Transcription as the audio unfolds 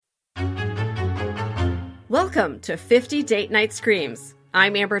Welcome to 50 Date Night Screams.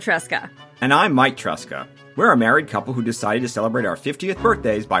 I'm Amber Tresca. And I'm Mike Tresca. We're a married couple who decided to celebrate our 50th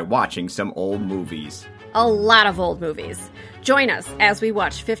birthdays by watching some old movies. A lot of old movies. Join us as we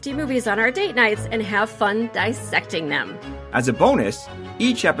watch 50 movies on our date nights and have fun dissecting them. As a bonus,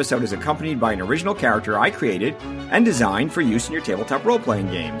 each episode is accompanied by an original character I created and designed for use in your tabletop role-playing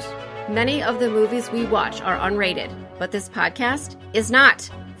games. Many of the movies we watch are unrated, but this podcast is not.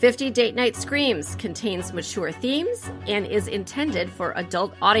 50 Date Night Screams contains mature themes and is intended for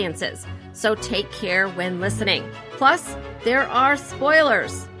adult audiences, so take care when listening. Plus, there are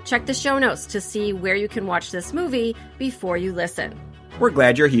spoilers. Check the show notes to see where you can watch this movie before you listen. We're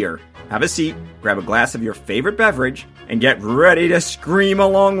glad you're here. Have a seat, grab a glass of your favorite beverage, and get ready to scream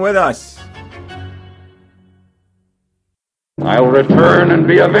along with us. I'll return and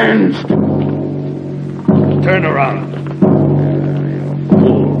be avenged. Turn around.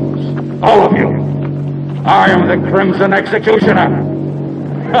 Fools. All of you. I am the Crimson Executioner.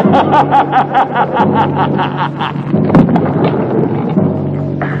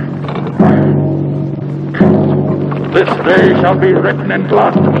 This day shall be written in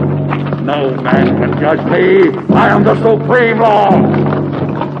blood. No man can judge me. I am the supreme law.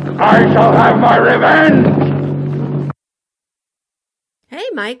 I shall have my revenge. Hey,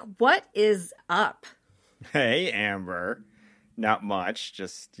 Mike, what is up? Hey, Amber. Not much,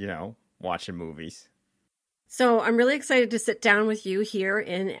 just, watching movies. So I'm really excited to sit down with you here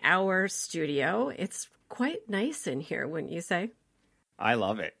in our studio. It's quite nice in here, wouldn't you say? I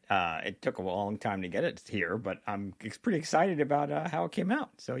love it. It took a long time to get it here, but I'm pretty excited about how it came out.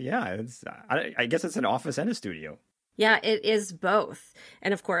 So yeah, I guess it's an office and a studio. Yeah, it is both.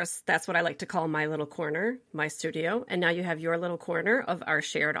 And of course, that's what I like to call my little corner, my studio. And now you have your little corner of our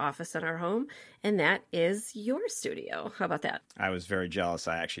shared office in our home. And that is your studio. How about that? I was very jealous.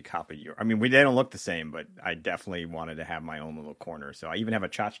 I actually copied your. I mean, they don't look the same, but I definitely wanted to have my own little corner. So I even have a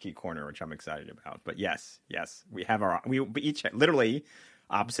tchotchke corner, which I'm excited about. But yes, we have we each literally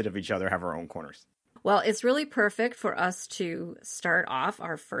opposite of each other have our own corners. Well, it's really perfect for us to start off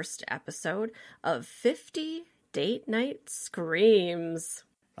our first episode of 50 Date Night Screams.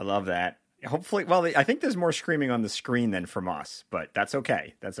 I love that. Hopefully, well, I think there's more screaming on the screen than from us, but that's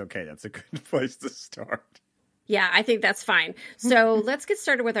okay. That's okay. That's a good place to start. Yeah, I think that's fine. So let's get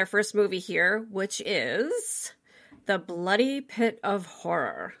started with our first movie here, which is The Bloody Pit of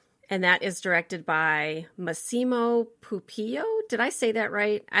Horror. And that is directed by Massimo Pupillo. Did I say that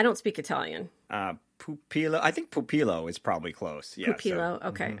right? I don't speak Italian. Pupillo. I think Pupillo is probably close. Yeah, Pupillo. So,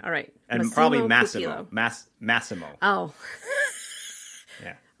 okay. All right. And Massimo probably Massimo. Pupillo. Massimo. Oh.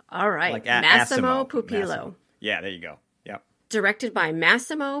 Yeah. All right. Like Massimo Pupillo. Massimo. Yeah, there you go. Yep. Directed by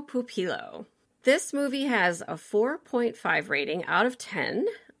Massimo Pupillo. This movie has a 4.5 rating out of 10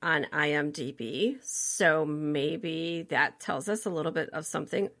 on IMDb. So maybe that tells us a little bit of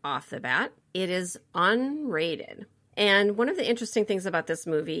something off the bat. It is unrated. And one of the interesting things about this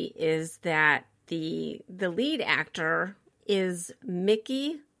movie is that the lead actor is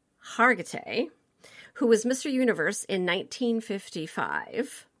Mickey Hargitay, who was Mr. Universe in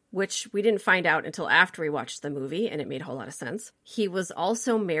 1955, which we didn't find out until after we watched the movie, and it made a whole lot of sense. He was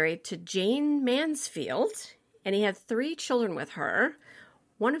also married to Jane Mansfield, and he had 3 children with her,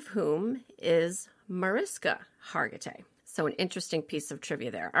 one of whom is Mariska Hargitay. So an interesting piece of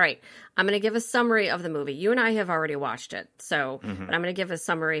trivia there. All right, I'm going to give a summary of the movie. You and I have already watched it, but I'm going to give a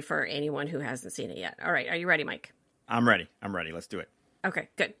summary for anyone who hasn't seen it yet. All right, are you ready, Mike? I'm ready. Let's do it. Okay,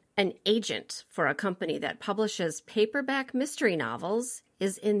 good. An agent for a company that publishes paperback mystery novels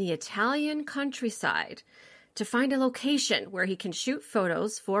is in the Italian countryside to find a location where he can shoot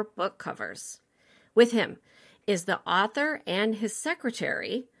photos for book covers. With him is the author and his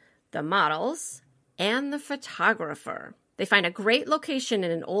secretary, the models, and the photographer. They find a great location in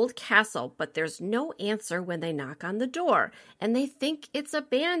an old castle, but there's no answer when they knock on the door, and they think it's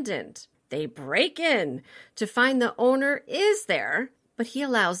abandoned. They break in to find the owner is there, but he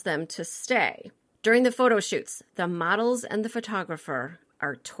allows them to stay. During the photo shoots, the models and the photographer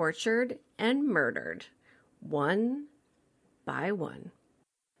are tortured and murdered, one by one.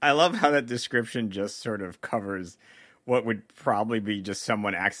 I love how that description just sort of covers what would probably be just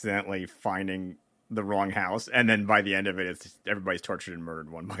someone accidentally finding the wrong house, and then by the end of it, it's just everybody's tortured and murdered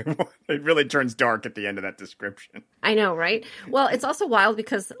one by one. It really turns dark at the end of that description. I know, right? Well, it's also wild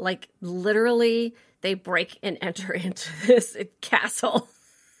because, literally, they break and enter into this castle.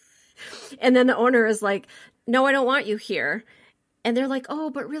 And then the owner is like, no, I don't want you here. And they're like,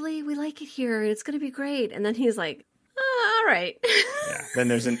 oh, but really, we like it here. It's going to be great. And then he's like, all right. Yeah. Then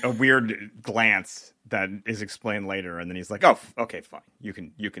there's a weird glance that is explained later, and then he's like, "Oh, okay, fine, you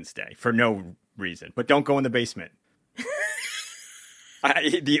can stay for no reason, but don't go in the basement."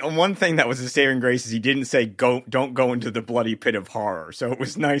 The one thing that was a saving grace is he didn't say don't go into the bloody pit of horror. So it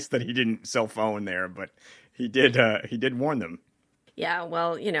was nice that he didn't cell phone there, but he did warn them. Yeah,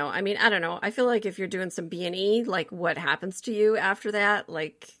 well, I mean, I don't know. I feel like if you're doing some B&E, like what happens to you after that,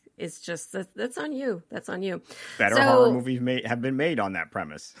 like it's just that's on you. That's on you. Better horror movies have been made on that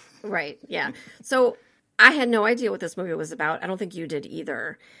premise. Right. Yeah. So I had no idea what this movie was about. I don't think you did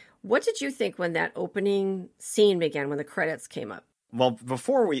either. What did you think when that opening scene began, when the credits came up? Well,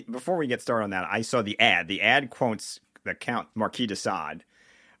 before we get started on that, I saw the ad. The ad quotes the Count Marquis de Sade,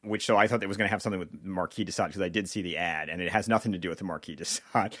 which so I thought it was going to have something with Marquis de Sade because I did see the ad, and it has nothing to do with the Marquis de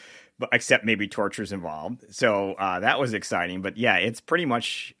Sade, but except maybe torture's involved. So that was exciting. But yeah, it's pretty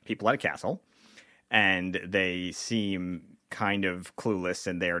much people at a castle, and they seem kind of clueless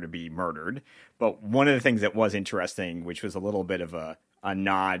and there to be murdered. But one of the things that was interesting, which was a little bit of a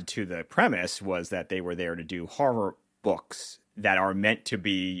nod to the premise, was that they were there to do horror books that are meant to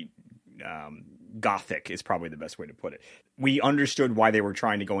be gothic is probably the best way to put it. We understood why they were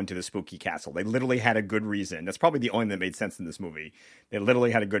trying to go into the spooky castle. They literally had a good reason. That's probably the only thing that made sense in this movie. They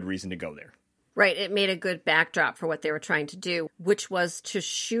literally had a good reason to go there. Right. It made a good backdrop for what they were trying to do, which was to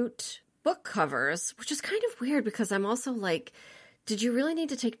shoot book covers, which is kind of weird because I'm also like, did you really need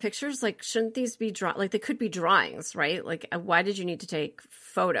to take pictures? Like, shouldn't these be like they could be drawings, right? Like, why did you need to take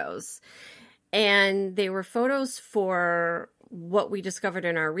photos? And they were photos for what we discovered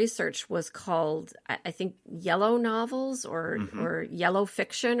in our research was called, I think, yellow novels or yellow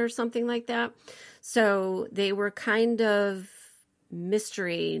fiction or something like that. So they were kind of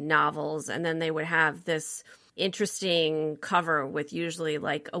mystery novels, and then they would have this interesting cover with usually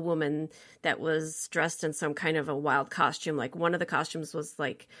like a woman that was dressed in some kind of a wild costume. Like one of the costumes was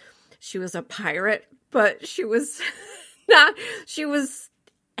like she was a pirate, but she was not, she was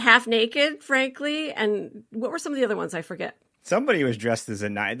half naked, frankly. And what were some of the other ones? I forget. Somebody was dressed as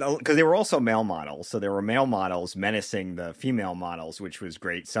a knight, because they were also male models. So there were male models menacing the female models, which was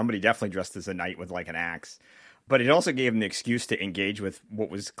great. Somebody definitely dressed as a knight with like an axe. But it also gave them the excuse to engage with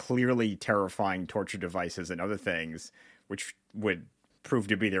what was clearly terrifying torture devices and other things, which would prove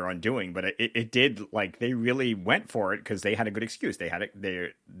to be their undoing. But it did, like, they really went for it because they had a good excuse.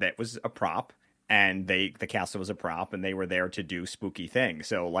 That was a prop. And the castle was a prop, and they were there to do spooky things.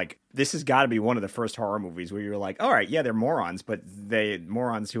 So, like, this has got to be one of the first horror movies where you're like, all right, yeah, they're morons, but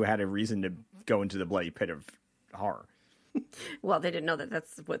morons who had a reason to go into the bloody pit of horror. Well, they didn't know that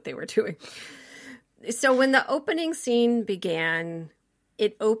that's what they were doing. So when the opening scene began,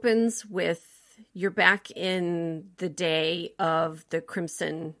 it opens with you're back in the day of the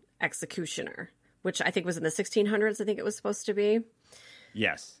Crimson Executioner, which I think was in the 1600s, I think it was supposed to be.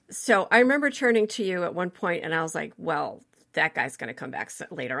 Yes. So I remember turning to you at one point and I was like, well, that guy's going to come back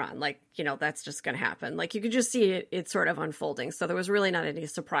later on. Like, that's just going to happen. Like you could just see it sort of unfolding. So there was really not any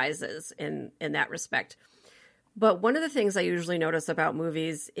surprises in that respect. But one of the things I usually notice about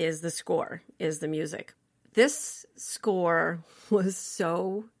movies is the score, is the music. This score was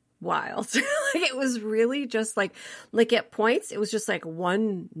so wild. Like it was really just like at points, it was just like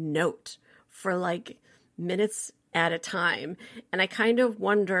one note for like minutes at a time. And I kind of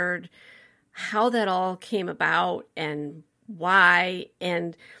wondered how that all came about and why.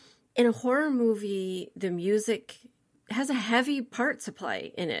 And in a horror movie, the music has a heavy part to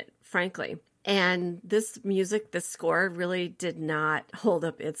play in it, frankly. And this score really did not hold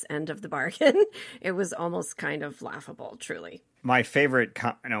up its end of the bargain. It was almost kind of laughable, truly. My favorite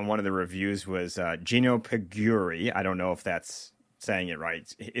comment on one of the reviews was Gino Paguri. I don't know if that's saying it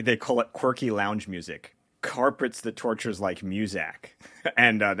right. They call it quirky lounge music. Carpets the tortures like Muzak.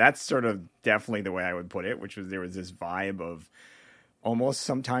 And that's sort of definitely the way I would put it, which was there was this vibe of almost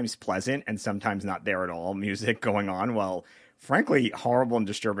sometimes pleasant and sometimes not there at all music going on while, frankly, horrible and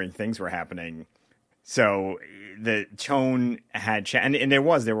disturbing things were happening. So the tone had and there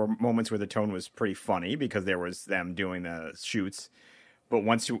were moments where the tone was pretty funny because there was them doing the shoots. But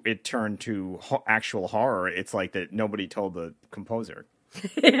once it turned to actual horror, it's like that nobody told the composer.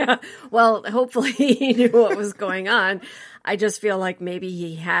 Yeah, well, hopefully he knew what was going on. I just feel like maybe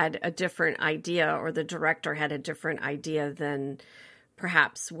he had a different idea or the director had a different idea than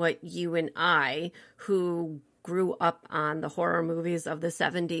perhaps what you and I, who grew up on the horror movies of the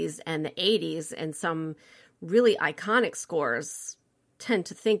 70s and the 80s and some really iconic scores, tend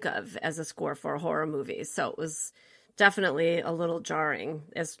to think of as a score for a horror movie. So it was definitely a little jarring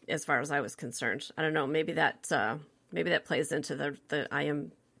as far as I was concerned. I don't know, maybe that plays into the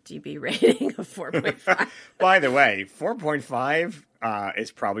IMDb rating of 4.5. By the way, 4.5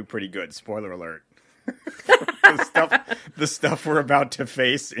 is probably pretty good. Spoiler alert. the stuff we're about to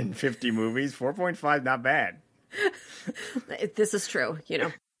face in 50 movies, 4.5, not bad. This is true, you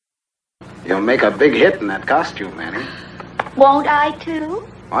know. You'll make a big hit in that costume, Annie. Won't I, too?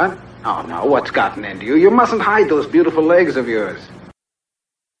 What? Oh, no, what's gotten into you? You mustn't hide those beautiful legs of yours.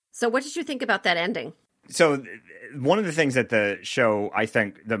 So what did you think about that ending? So one of the things that the show, I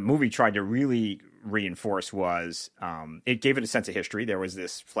think the movie tried to really reinforce was it gave it a sense of history. There was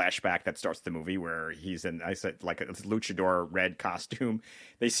this flashback that starts the movie where he's in, I said, like a luchador red costume.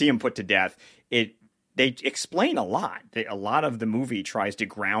 They see him put to death. They explain a lot. A lot of the movie tries to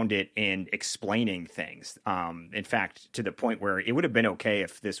ground it in explaining things. In fact, to the point where it would have been okay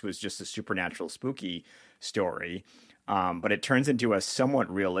if this was just a supernatural spooky story. But it turns into a somewhat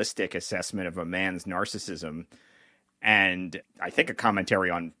realistic assessment of a man's narcissism and I think a commentary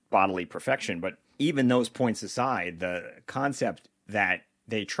on bodily perfection. But even those points aside, the concept that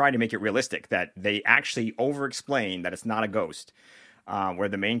they try to make it realistic, that they actually over-explain that it's not a ghost, where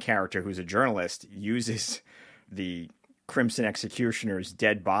the main character, who's a journalist, uses the Crimson Executioner's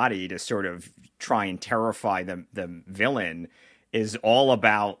dead body to sort of try and terrify the villain, is all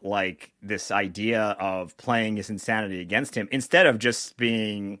about like this idea of playing his insanity against him instead of just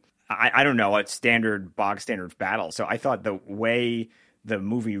being, I don't know, a bog standard battle. So I thought the way the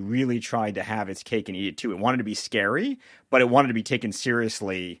movie really tried to have its cake and eat it too. It wanted to be scary, but it wanted to be taken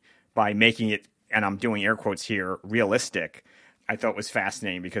seriously by making it, and I'm doing air quotes here, realistic. I thought was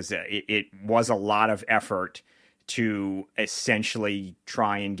fascinating because it was a lot of effort to essentially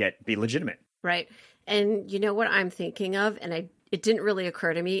try and be legitimate. Right. And you know what I'm thinking of? And it didn't really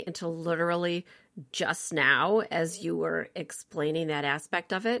occur to me until literally just now as you were explaining that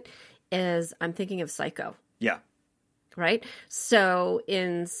aspect of it, is I'm thinking of Psycho. Yeah. Right? So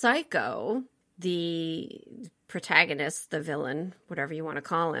in Psycho, the protagonist, the villain, whatever you want to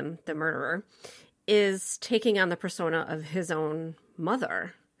call him, the murderer, is taking on the persona of his own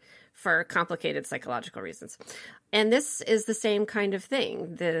mother for complicated psychological reasons. And this is the same kind of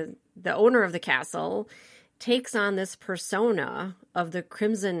thing. The owner of the castle takes on this persona of the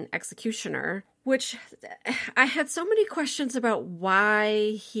Crimson Executioner, which I had so many questions about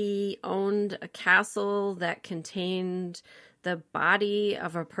why he owned a castle that contained the body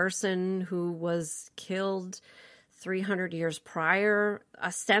of a person who was killed 300 years prior,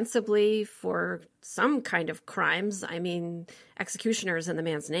 ostensibly for some kind of crimes. I mean, executioner is in the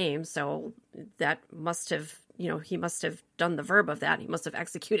man's name, so that must have, he must have done the verb of that. He must have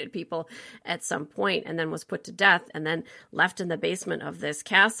executed people at some point and then was put to death and then left in the basement of this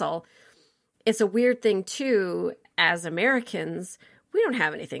castle. It's a weird thing, too, as Americans, we don't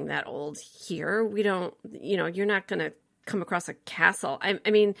have anything that old here. We don't, you're not going to come across a castle.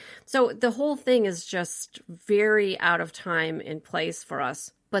 I mean, so the whole thing is just very out of time and place for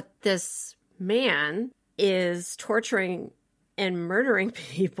us. But this man is torturing and murdering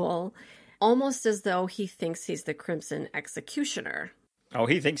people almost as though he thinks he's the Crimson Executioner. Oh,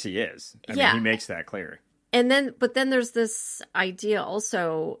 he thinks he is. I mean, he makes that clear. But then there's this idea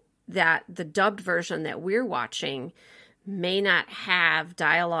also that the dubbed version that we're watching may not have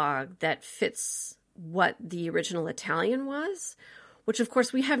dialogue that fits what the original Italian was, which of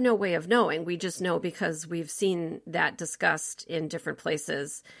course we have no way of knowing. We just know because we've seen that discussed in different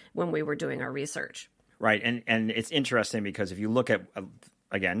places when we were doing our research. Right. And it's interesting because if you look at,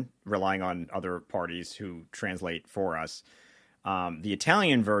 again, relying on other parties who translate for us, the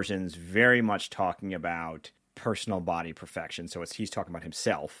Italian version's very much talking about personal body perfection. So he's talking about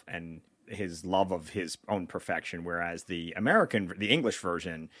himself and his love of his own perfection, whereas the English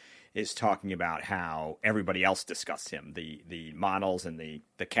version is talking about how everybody else discussed him, the models and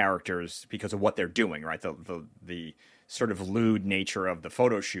the characters, because of what they're doing, right? The sort of lewd nature of the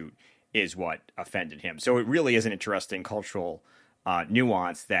photo shoot is what offended him. So it really is an interesting cultural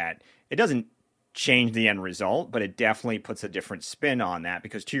nuance that it doesn't change the end result, but it definitely puts a different spin on that,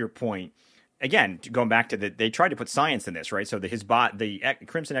 because to your point, again, going back to they tried to put science in this, right? So the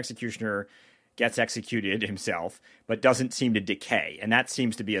Crimson Executioner gets executed himself, but doesn't seem to decay. And that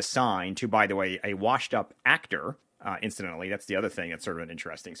seems to be a sign to, by the way, a washed-up actor. Incidentally, that's the other thing that's sort of an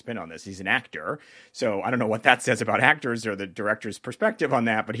interesting spin on this. He's an actor. So I don't know what that says about actors or the director's perspective on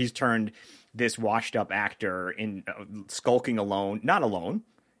that, but he's turned this washed-up actor in skulking alone, not alone.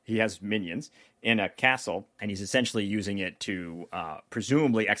 He has minions in a castle, and he's essentially using it to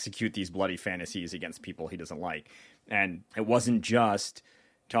presumably execute these bloody fantasies against people he doesn't like. And it wasn't just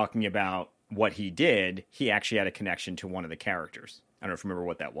talking about what he did. He actually had a connection to one of the characters. I don't know if you remember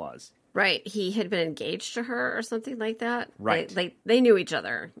what that was. Right. He had been engaged to her or something like that. Right. They knew each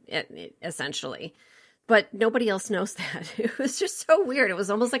other, essentially. But nobody else knows that. It was just so weird. It was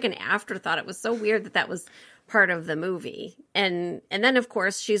almost like an afterthought. It was so weird that that was part of the movie. And then, of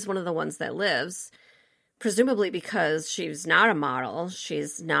course, she's one of the ones that lives, presumably because she's not a model.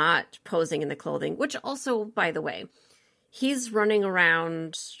 She's not posing in the clothing, which also, by the way, he's running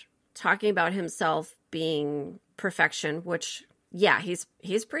around talking about himself being perfection, which, yeah, he's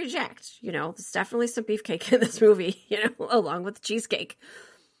pretty jacked. You know, there's definitely some beefcake in this movie, you know, along with cheesecake.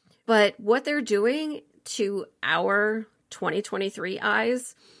 But what they're doing to our 2023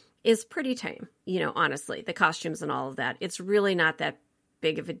 eyes is pretty tame, you know, honestly, the costumes and all of that. It's really not that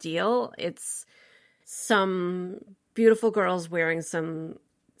big of a deal. It's some beautiful girls wearing some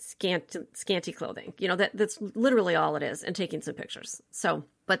scanty clothing. You know, that's literally all it is, and taking some pictures. So,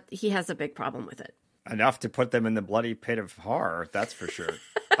 but he has a big problem with it. Enough to put them in the bloody pit of horror, that's for sure.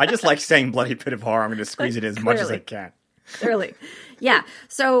 I just like saying bloody pit of horror. I'm going to squeeze it as much as I can. Clearly. Yeah.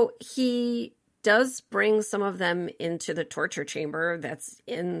 So he does bring some of them into the torture chamber that's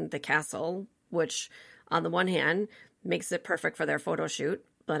in the castle, which on the one hand makes it perfect for their photo shoot,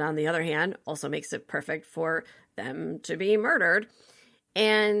 but on the other hand also makes it perfect for them to be murdered.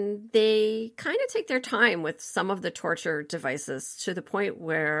 And they kind of take their time with some of the torture devices to the point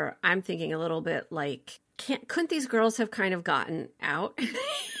where I'm thinking a little bit like, couldn't these girls have kind of gotten out?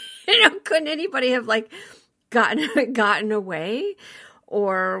 You know, couldn't anybody have like gotten away?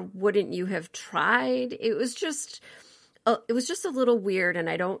 Or wouldn't you have tried? It was just a little weird, and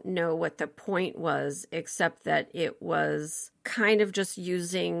I don't know what the point was, except that it was kind of just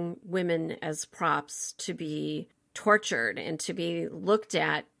using women as props to be tortured and to be looked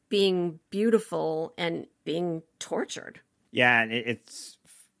at being beautiful and being tortured. Yeah, and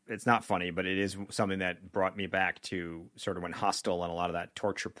it's not funny, but it is something that brought me back to sort of when Hostel and a lot of that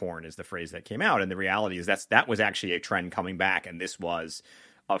torture porn is the phrase that came out. And the reality is that was actually a trend coming back. And this was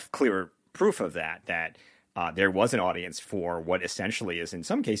a clear proof of that there was an audience for what essentially is, in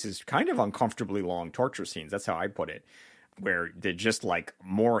some cases, kind of uncomfortably long torture scenes. That's how I put it, where they're just like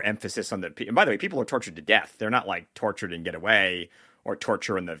more emphasis on and by the way, people are tortured to death. They're not like tortured and get away, or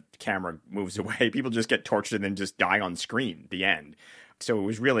torture and the camera moves away. People just get tortured and then just die on screen, the end. So it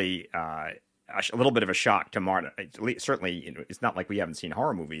was really a little bit of a shock to Marta. Certainly, you know, it's not like we haven't seen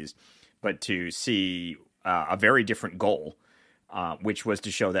horror movies, but to see a very different goal, which was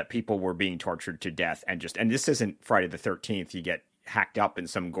to show that people were being tortured to death. And this isn't Friday the 13th. You get hacked up in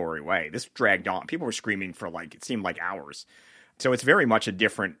some gory way. This dragged on. People were screaming for it seemed like hours. So it's very much a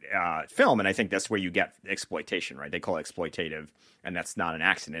different film, and I think that's where you get exploitation, right? They call it exploitative, and that's not an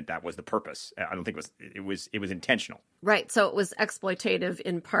accident. That was the purpose. I don't think it was intentional. Right. So it was exploitative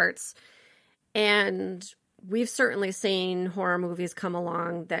in parts, and we've certainly seen horror movies come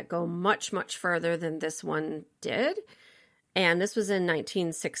along that go much, much further than this one did. And this was in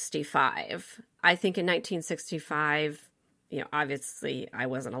 1965. I think in 1965, you know, obviously I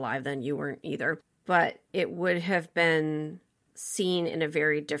wasn't alive then, you weren't either, but it would have been seen in a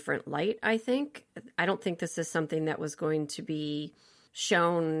very different light, I think. I don't think this is something that was going to be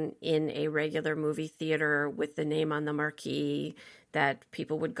shown in a regular movie theater with the name on the marquee that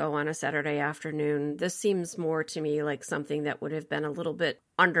people would go on a Saturday afternoon. This seems more to me like something that would have been a little bit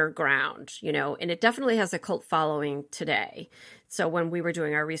underground, you know, and it definitely has a cult following today. So when we were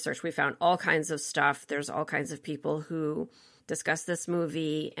doing our research, we found all kinds of stuff. There's all kinds of people who discuss this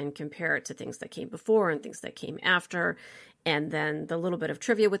movie and compare it to things that came before and things that came after. And then the little bit of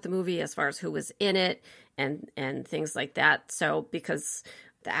trivia with the movie as far as who was in it and things like that. So because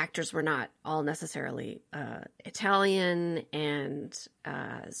the actors were not all necessarily Italian. And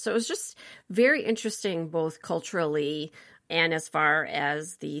so it was just very interesting, both culturally and as far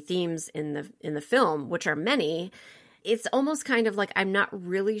as the themes in the film, which are many. It's almost kind of like I'm not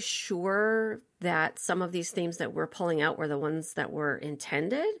really sure that some of these themes that we're pulling out were the ones that were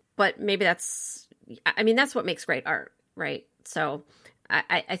intended. But maybe that's what makes great art, right? So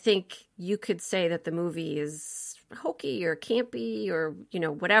I think you could say that the movie is hokey or campy or, you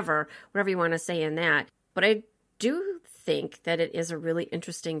know, whatever you want to say in that. But I do think that it is a really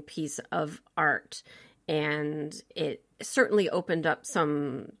interesting piece of art, and it certainly opened up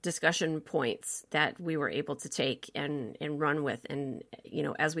some discussion points that we were able to take and run with. And, you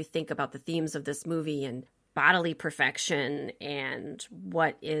know, as we think about the themes of this movie and bodily perfection and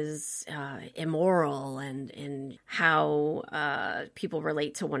what is immoral and how people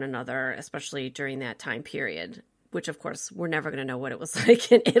relate to one another, especially during that time period, which, of course, we're never going to know what it was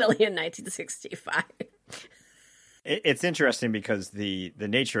like in Italy in 1965. It's interesting because the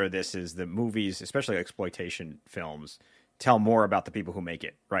nature of this is the movies, especially exploitation films, tell more about the people who make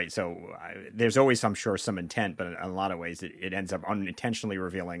it, right? So there's always, I'm sure, some intent, but in a lot of ways it ends up unintentionally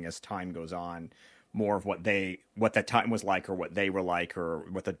revealing as time goes on more of what that time was like, or what they were like, or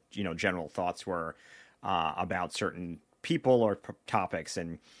what the general thoughts were about certain people or topics.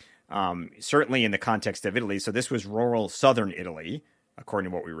 And certainly in the context of Italy, so this was rural southern Italy,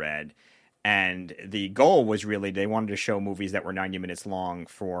 according to what we read. And the goal was really, they wanted to show movies that were 90 minutes long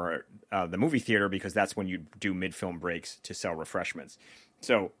for the movie theater, because that's when you do mid-film breaks to sell refreshments.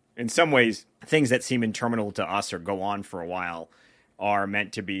 So in some ways, things that seem interminable to us or go on for a while are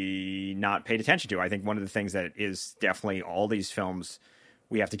meant to be not paid attention to. I think one of the things that is definitely all these films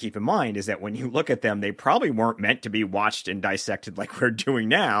we have to keep in mind is that when you look at them, they probably weren't meant to be watched and dissected like we're doing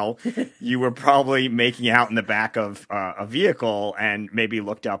now. You were probably making out in the back of a vehicle and maybe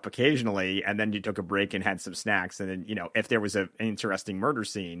looked up occasionally, and then you took a break and had some snacks. And then, if there was an interesting murder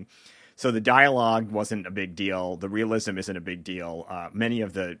scene. So the dialogue wasn't a big deal. The realism isn't a big deal. Many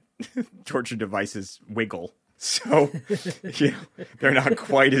of the torture devices wiggle. So they're not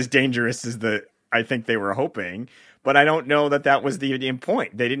quite as dangerous as I think they were hoping. But I don't know that was the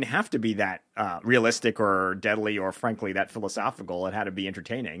point. They didn't have to be that realistic or deadly or, frankly, that philosophical. It had to be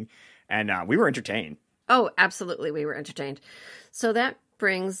entertaining. And we were entertained. Oh, absolutely. We were entertained. So that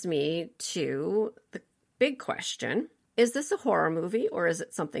brings me to the big question. Is this a horror movie or is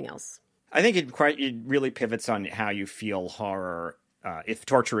it something else? I think it really pivots on how you feel horror. If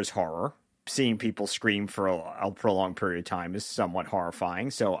torture is horror, seeing people scream for a prolonged period of time is somewhat horrifying.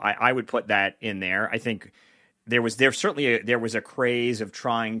 So I would put that in there. I think there was a craze of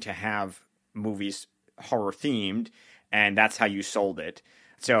trying to have movies horror themed, and that's how you sold it.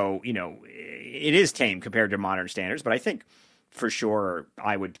 So, it is tame compared to modern standards, but I think for sure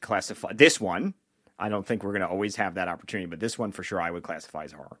I would classify this one. I don't think we're going to always have that opportunity, but this one for sure I would classify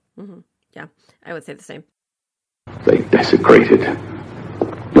as horror. Mm-hmm. Yeah, I would say the same. They desecrated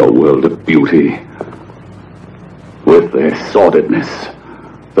your world of beauty with their sordidness.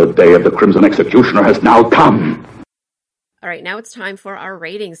 The day of the Crimson Executioner has now come. All right, now it's time for our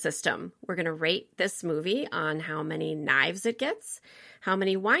rating system. We're going to rate this movie on how many knives it gets, how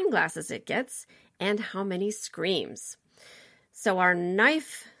many wine glasses it gets, and how many screams. So our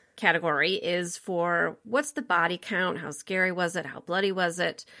knife category is for what's the body count, how scary was it, how bloody was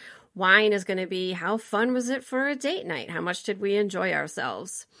it. Wine is going to be how fun was it for a date night, how much did we enjoy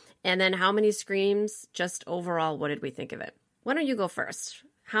ourselves. And then how many screams, just overall, what did we think of it? Why don't you go first?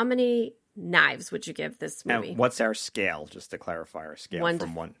 How many knives would you give this movie? And what's our scale, just to clarify our scale? 1 to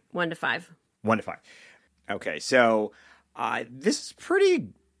 5. 1 to 5. Okay, so this is pretty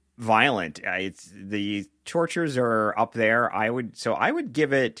violent. The tortures are up there. I would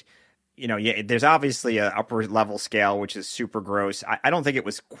give it, there's obviously an upper level scale, which is super gross. I don't think it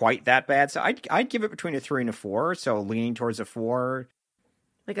was quite that bad. So I'd give it between a 3 and a 4. So leaning towards a 4.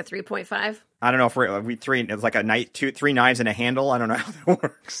 Like a 3.5? I don't know if we 3. It's like three knives and a handle. I don't know how that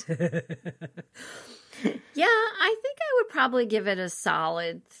works. Yeah, I think I would probably give it a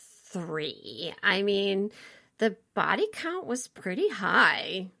solid 3. I mean, the body count was pretty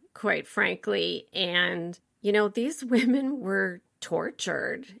high, quite frankly. And, these women were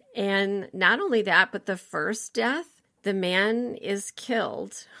tortured. And not only that, but the first death, the man is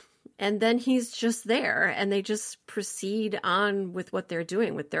killed. And then he's just there, and they just proceed on with what they're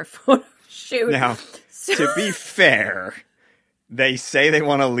doing with their photo shoot. Now, to be fair, they say they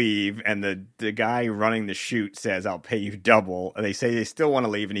want to leave, and the guy running the shoot says, "I'll pay you double." And they say they still want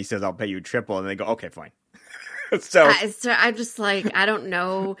to leave, and he says, "I'll pay you triple." And they go, "Okay, fine." So I'm just like, I don't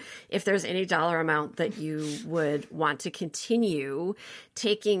know if there's any dollar amount that you would want to continue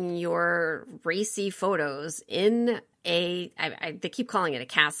taking your racy photos in they keep calling it a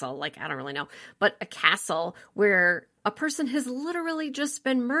castle, like I don't really know, but a castle where a person has literally just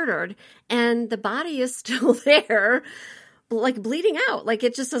been murdered and the body is still there, like bleeding out. Like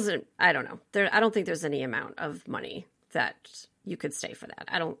it just doesn't, I don't know. I don't think there's any amount of money that you could stay for that.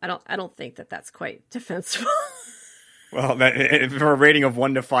 I don't think that that's quite defensible. Well, for a rating of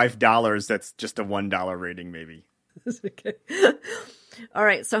 $1 to $5, that's just a $1 rating, maybe. Okay. All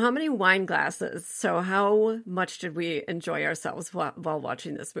right. So how many wine glasses? So how much did we enjoy ourselves while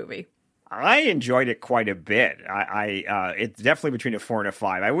watching this movie? I enjoyed it quite a bit. It's definitely between a 4 and a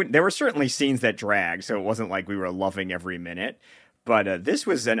 5. There were certainly scenes that dragged, so it wasn't like we were loving every minute. But this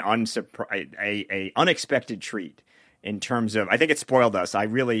was an unexpected treat in terms of, I think it spoiled us. I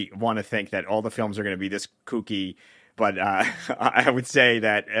really want to think that all the films are going to be this kooky, but I would say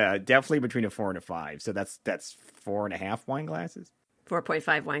that definitely between a 4 and a 5. So that's 4.5 wine glasses.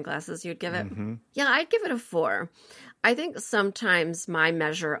 4.5 wine glasses you'd give it? Mm-hmm. Yeah, I'd give it a 4. I think sometimes my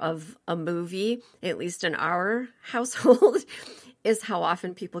measure of a movie, at least in our household, is how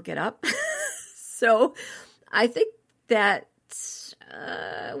often people get up. So I think that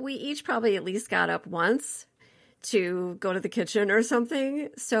we each probably at least got up once to go to the kitchen or something.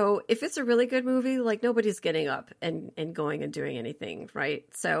 So if it's a really good movie, like nobody's getting up and going and doing anything, right?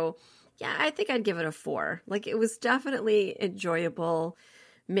 So yeah, I think I'd give it a 4. Like it was definitely enjoyable,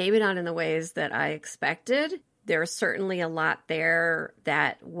 maybe not in the ways that I expected. There's certainly a lot there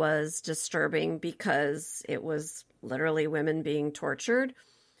that was disturbing because it was literally women being tortured.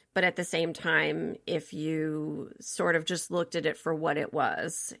 But at the same time, if you sort of just looked at it for what it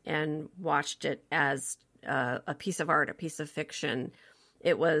was and watched it as a piece of art, a piece of fiction,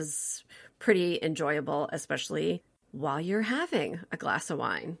 it was pretty enjoyable, especially while you're having a glass of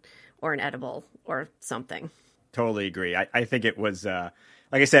wine or an edible or something. Totally agree. I think it was, like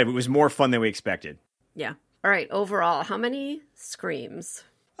I said, it was more fun than we expected. Yeah. All right. Overall, how many screams?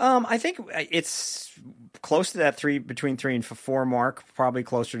 I think it's close to that between 3 and 4 mark, probably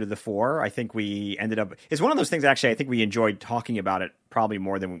closer to the 4. I think we ended up, it's one of those things actually, I think we enjoyed talking about it probably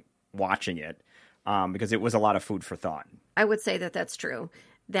more than watching it, because it was a lot of food for thought. I would say that that's true.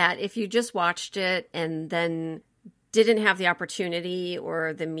 That if you just watched it and then didn't have the opportunity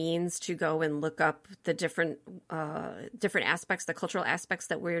or the means to go and look up the different aspects, the cultural aspects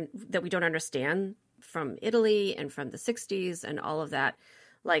that we don't understand from Italy and from the 60s and all of that,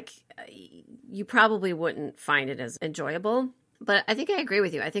 like you probably wouldn't find it as enjoyable. But I think I agree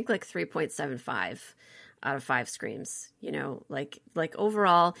with you. I think like 3.75 out of 5 screams, like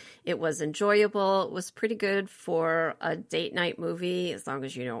overall it was enjoyable. It was pretty good for a date night movie, as long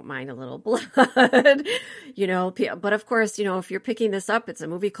as you don't mind a little blood, but of course, if you're picking this up, it's a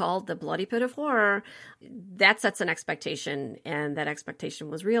movie called The Bloody Pit of Horror. That sets an expectation, and that expectation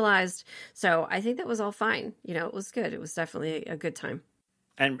was realized. So I think that was all fine. It was good. It was definitely a good time.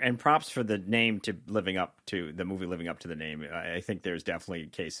 And props for the name living up to the name. I think there's definitely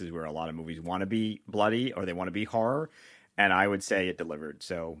cases where a lot of movies want to be bloody or they want to be horror, and I would say it delivered.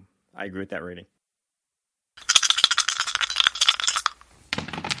 So I agree with that rating.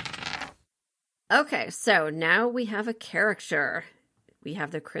 Okay, so now we have a character. We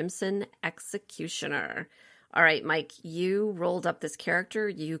have the Crimson Executioner. All right, Mike, you rolled up this character.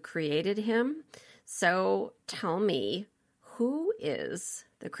 You created him. So tell me, who is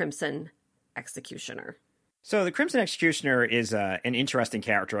the Crimson Executioner? So the Crimson Executioner is an interesting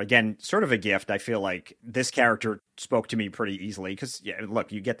character. Again, sort of a gift. I feel like this character spoke to me pretty easily because,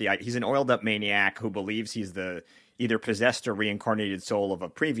 look, you get he's an oiled up maniac who believes he's the either possessed or reincarnated soul of a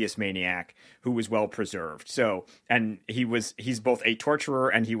previous maniac who was well preserved. So, and he's both a torturer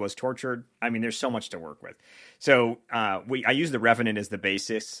and he was tortured. I mean, there's so much to work with. So I use the Revenant as the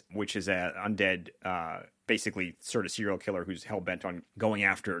basis, which is an undead, basically sort of serial killer who's hell-bent on going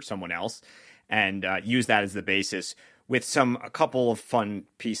after someone else, and use that as the basis with a couple of fun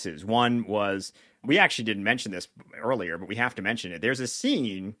pieces. One was, we actually didn't mention this earlier, but we have to mention it. There's a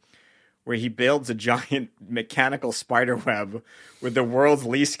scene where he builds a giant mechanical spider web with the world's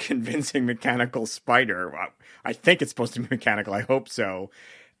least convincing mechanical spider. I think it's supposed to be mechanical. I hope so.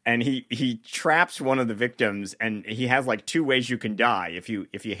 And he traps one of the victims, and he has like 2 ways you can die. If you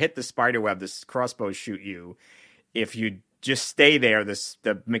hit the spider web, this crossbows shoot you. If you just stay there,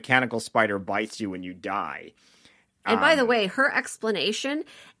 the mechanical spider bites you and you die. And by the way, her explanation,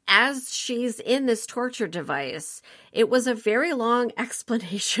 as she's in this torture device, it was a very long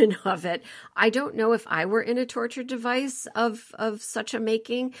explanation of it. I don't know if I were in a torture device of such a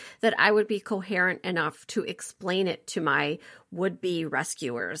making that I would be coherent enough to explain it to my would-be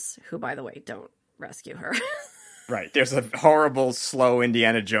rescuers, who, by the way, don't rescue her. Right. There's a horrible, slow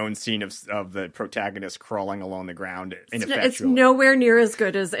Indiana Jones scene of the protagonist crawling along the ground ineffectually. It's nowhere near as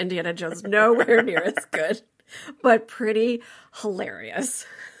good as Indiana Jones. Nowhere near as good. But pretty hilarious.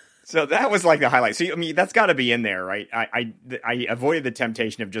 So that was like the highlight. So, I mean, that's got to be in there, right? I avoided the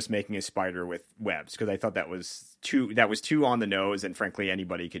temptation of just making a spider with webs because I thought that was too on the nose, and frankly,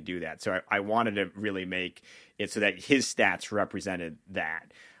 anybody could do that. So I wanted to really make it so that his stats represented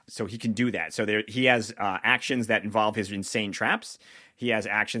that. So he can do that. So he has actions that involve his insane traps. He has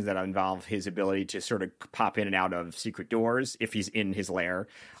actions that involve his ability to sort of pop in and out of secret doors if he's in his lair.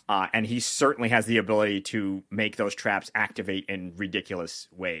 And he certainly has the ability to make those traps activate in ridiculous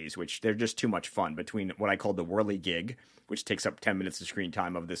ways, which they're just too much fun, between what I call the whirly gig, which takes up 10 minutes of screen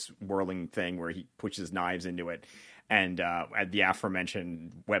time of this whirling thing where he pushes knives into it, and the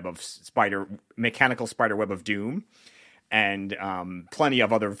aforementioned mechanical spider web of doom. And plenty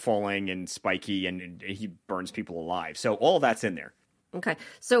of other falling and spiky, and he burns people alive. So all that's in there. Okay.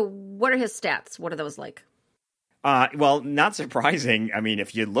 So what are his stats? What are those like? Well, not surprising. I mean,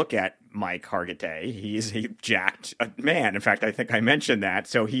 if you look at Mike Hargitay, he is a jacked man. In fact, I think I mentioned that.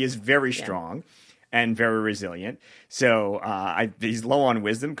 So he is very strong. and very resilient. So he's low on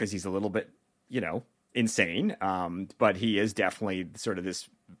wisdom because he's a little bit, insane. But he is definitely sort of this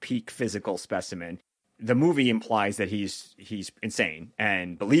peak physical specimen. The movie implies that he's insane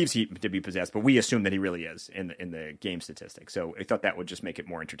and believes he to be possessed, but we assume that he really is in the game statistics. So I thought that would just make it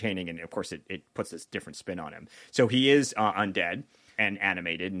more entertaining, and of course it puts this different spin on him. So he is undead and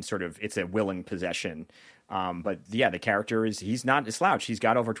animated, and sort of it's a willing possession. But yeah, the character he's not a slouch. He's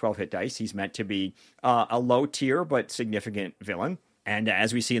got over 12 hit dice. He's meant to be a low tier but significant villain, and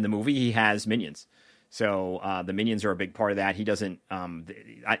as we see in the movie, he has minions. So the minions are a big part of that. He doesn't.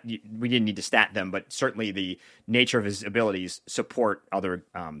 We didn't need to stat them, but certainly the nature of his abilities support other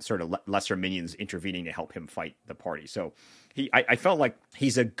sort of lesser minions intervening to help him fight the party. So I felt like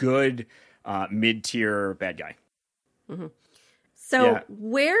he's a good mid-tier bad guy. Mm-hmm. So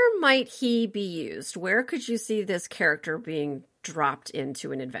where might he be used? Where could you see this character being dropped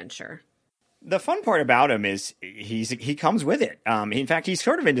into an adventure? The fun part about him is he comes with it. In fact, he's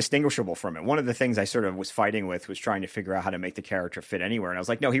sort of indistinguishable from it. One of the things I sort of was fighting with was trying to figure out how to make the character fit anywhere. And I was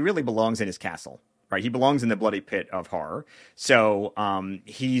like, no, he really belongs in his castle, right? He belongs in the bloody pit of horror. So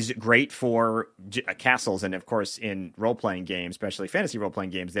he's great for castles. And of course, in role-playing games, especially fantasy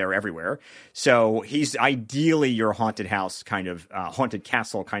role-playing games, they're everywhere. So he's ideally your haunted house kind of haunted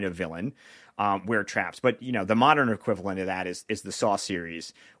castle kind of villain. Where traps, but the modern equivalent of that is the Saw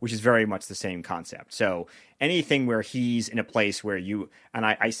series, which is very much the same concept. So anything where he's in a place where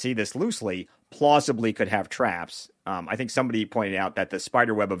I see this loosely, plausibly could have traps. I think somebody pointed out that the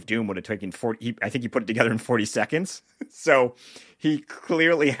spider web of doom would have taken 40. I think he put it together in 40 seconds. So he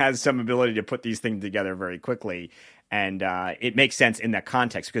clearly has some ability to put these things together very quickly. And it makes sense in that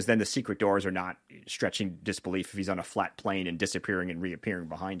context because then the secret doors are not stretching disbelief if he's on a flat plane and disappearing and reappearing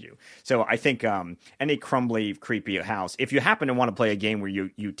behind you. So I think any crumbly, creepy house, if you happen to want to play a game where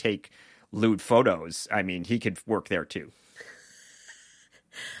you take lewd photos, I mean, he could work there too.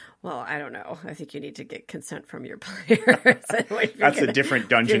 Well, I don't know. I think you need to get consent from your players. That's a different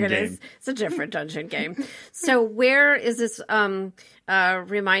dungeon game. It's a different dungeon game. So where is this?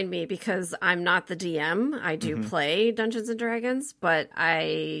 Remind me, because I'm not the DM. I do play Dungeons and Dragons, but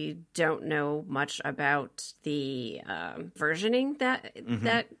I don't know much about the versioning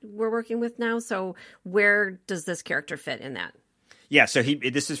that we're working with now. So where does this character fit in that? Yeah, so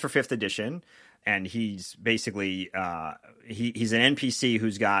this is for 5th edition. And he's basically he's an NPC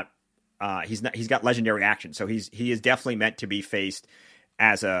who's got he's got legendary action, so he is definitely meant to be faced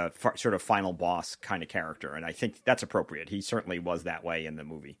as a sort of final boss kind of character, and I think that's appropriate. He certainly was that way in the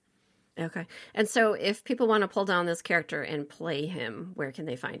movie. Okay, and so if people want to pull down this character and play him, where can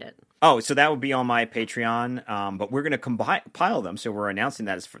they find it? Oh, so that would be on my Patreon, but we're going to compile them, so we're announcing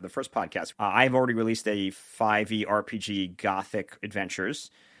that as for the first podcast. I've already released a 5e RPG Gothic Adventures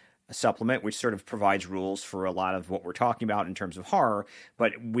supplement, which sort of provides rules for a lot of what we're talking about in terms of horror.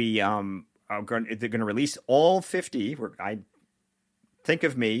 But they're going to release all 50. I think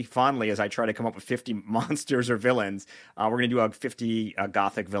of me fondly as I try to come up with 50 monsters or villains. We're going to do a 50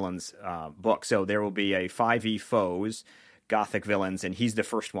 Gothic villains book. So there will be a 5e foes Gothic villains, and he's the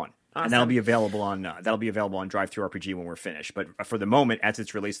first one. Awesome. And that'll be available on DriveThruRPG when we're finished. But for the moment, as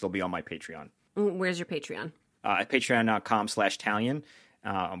it's released, it'll be on my Patreon. Where's your Patreon? At patreon.com/Talion.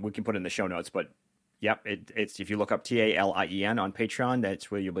 We can put it in the show notes, but yep, it's if you look up TALIEN on Patreon,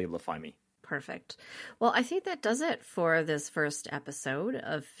 that's where you'll be able to find me. Perfect. Well, I think that does it for this first episode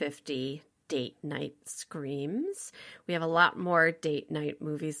of 50 Date Night Screams. We have a lot more date night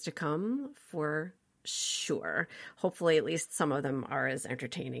movies to come for sure. Hopefully, at least some of them are as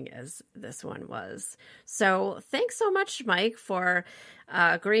entertaining as this one was. So thanks so much, Mike, for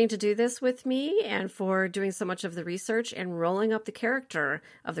agreeing to do this with me and for doing so much of the research and rolling up the character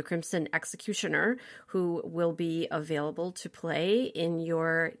of the Crimson Executioner, who will be available to play in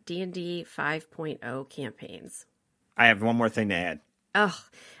your D&D 5.0 campaigns. I have one more thing to add. Oh,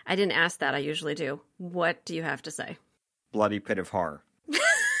 I didn't ask that. I usually do. What do you have to say? Bloody pit of horror.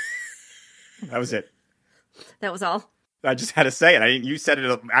 That was it. That was all? I just had to say it. You said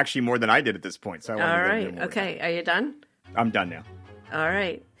it actually more than I did at this point. So all right. Okay. Are you done? I'm done now. All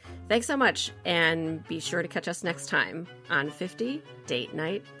right. Thanks so much. And be sure to catch us next time on 50 Date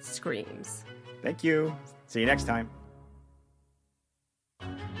Night Screams. Thank you. See you next time.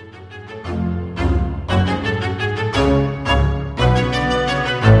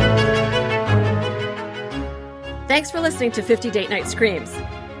 Thanks for listening to 50 Date Night Screams.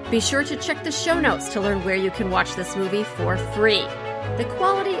 Be sure to check the show notes to learn where you can watch this movie for free. The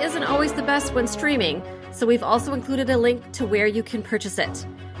quality isn't always the best when streaming, so we've also included a link to where you can purchase it.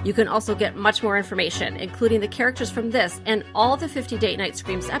 You can also get much more information, including the characters from this and all the 50 Date Night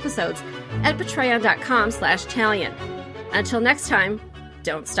Screams episodes at patreon.com/Talion. Until next time,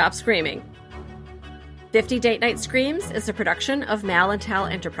 don't stop screaming. 50 Date Night Screams is a production of Mal and Tal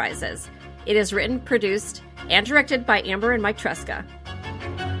Enterprises. It is written, produced, and directed by Amber and Mike Tresca.